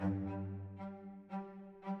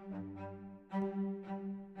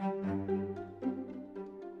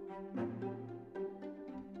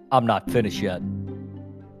I'm not finished yet.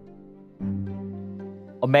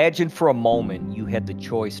 Imagine for a moment you had the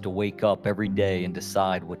choice to wake up every day and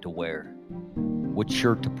decide what to wear, what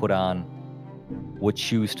shirt to put on, what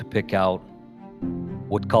shoes to pick out,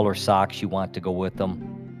 what color socks you want to go with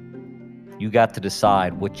them. You got to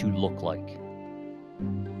decide what you look like.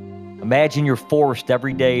 Imagine you're forced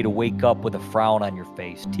every day to wake up with a frown on your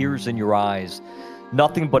face, tears in your eyes,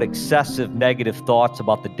 nothing but excessive negative thoughts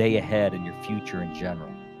about the day ahead and your future in general.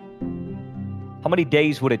 How many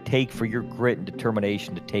days would it take for your grit and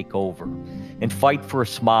determination to take over and fight for a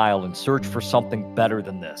smile and search for something better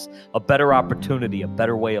than this, a better opportunity, a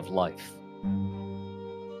better way of life?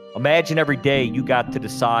 Imagine every day you got to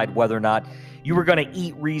decide whether or not you were going to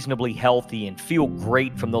eat reasonably healthy and feel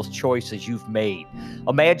great from those choices you've made.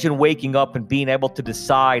 Imagine waking up and being able to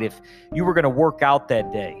decide if you were going to work out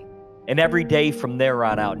that day and every day from there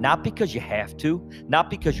on out, not because you have to, not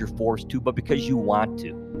because you're forced to, but because you want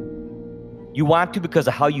to. You want to because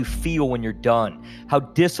of how you feel when you're done, how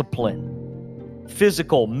discipline,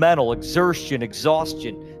 physical, mental,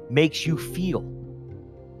 exhaustion makes you feel.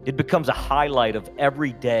 It becomes a highlight of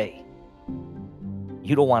every day.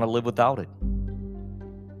 You don't want to live without it.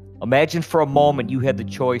 Imagine for a moment you had the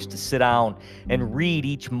choice to sit down and read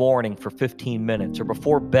each morning for 15 minutes or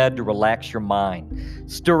before bed to relax your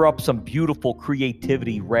mind, stir up some beautiful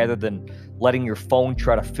creativity rather than letting your phone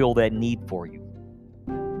try to fill that need for you.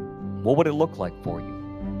 What would it look like for you?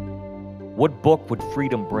 What book would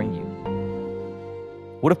freedom bring you?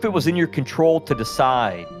 What if it was in your control to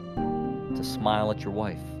decide to smile at your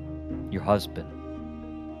wife, your husband,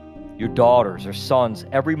 your daughters or sons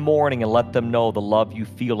every morning and let them know the love you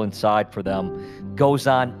feel inside for them goes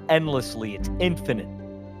on endlessly. It's infinite.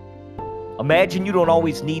 Imagine you don't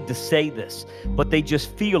always need to say this, but they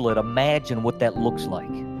just feel it. Imagine what that looks like.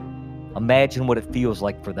 Imagine what it feels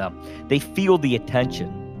like for them. They feel the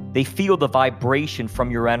attention. They feel the vibration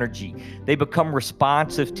from your energy. They become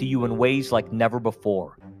responsive to you in ways like never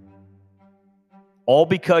before. All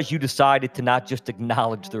because you decided to not just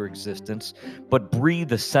acknowledge their existence, but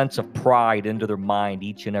breathe a sense of pride into their mind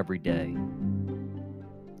each and every day.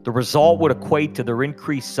 The result would equate to their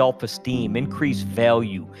increased self-esteem, increased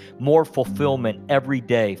value, more fulfillment every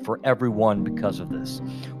day for everyone because of this.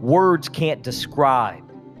 Words can't describe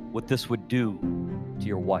what this would do to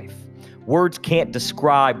your wife. Words can't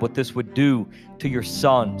describe what this would do to your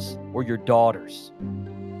sons or your daughters.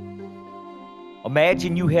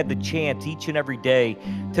 Imagine you had the chance each and every day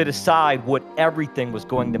to decide what everything was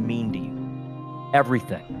going to mean to you.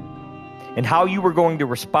 Everything. And how you were going to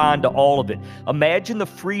respond to all of it. Imagine the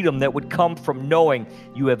freedom that would come from knowing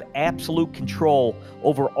you have absolute control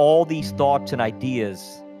over all these thoughts and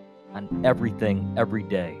ideas on everything every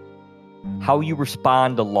day. How you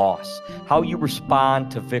respond to loss, how you respond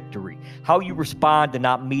to victory, how you respond to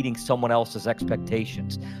not meeting someone else's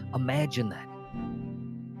expectations. Imagine that.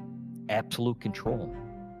 Absolute control.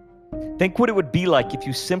 Think what it would be like if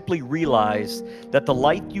you simply realized that the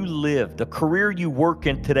life you live, the career you work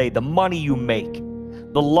in today, the money you make,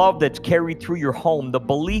 the love that's carried through your home, the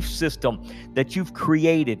belief system that you've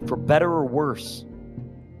created for better or worse,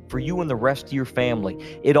 for you and the rest of your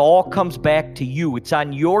family. It all comes back to you. It's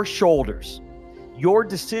on your shoulders. Your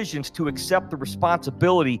decisions to accept the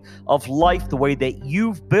responsibility of life the way that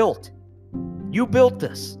you've built. You built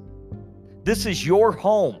this. This is your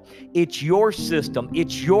home. It's your system.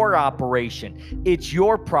 It's your operation. It's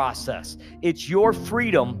your process. It's your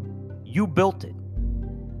freedom. You built it.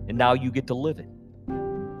 And now you get to live it.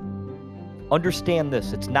 Understand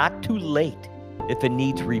this. It's not too late if it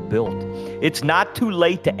needs rebuilt. It's not too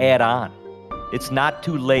late to add on. It's not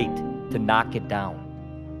too late to knock it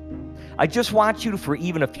down. I just want you to, for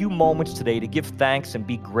even a few moments today, to give thanks and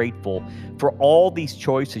be grateful for all these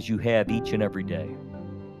choices you have each and every day.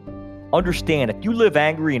 Understand, if you live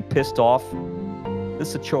angry and pissed off, this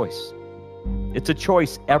is a choice. It's a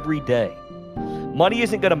choice every day. Money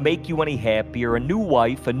isn't going to make you any happier. A new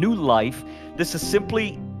wife, a new life. This is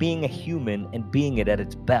simply being a human and being it at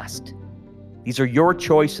its best. These are your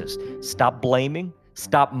choices. Stop blaming,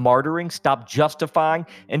 stop martyring, stop justifying,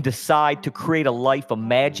 and decide to create a life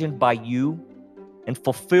imagined by you and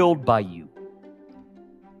fulfilled by you.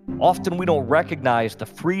 Often we don't recognize the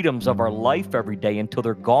freedoms of our life every day until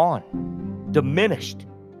they're gone, diminished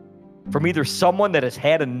from either someone that has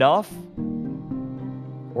had enough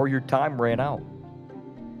or your time ran out.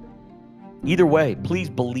 Either way, please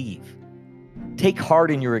believe. Take heart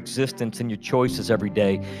in your existence and your choices every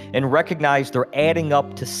day and recognize they're adding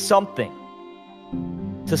up to something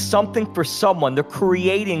for someone. They're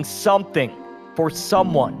creating something for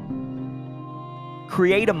someone.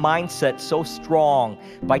 Create a mindset so strong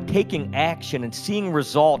by taking action and seeing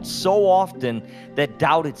results so often that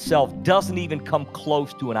doubt itself doesn't even come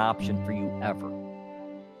close to an option for you ever.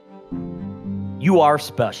 You are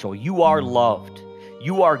special. You are loved.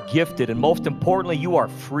 You are gifted. And most importantly, you are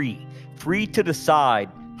free. Free to decide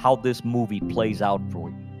how this movie plays out for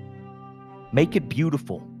you. Make it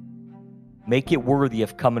beautiful. Make it worthy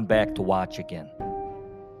of coming back to watch again.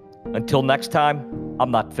 Until next time, I'm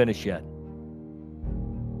not finished yet.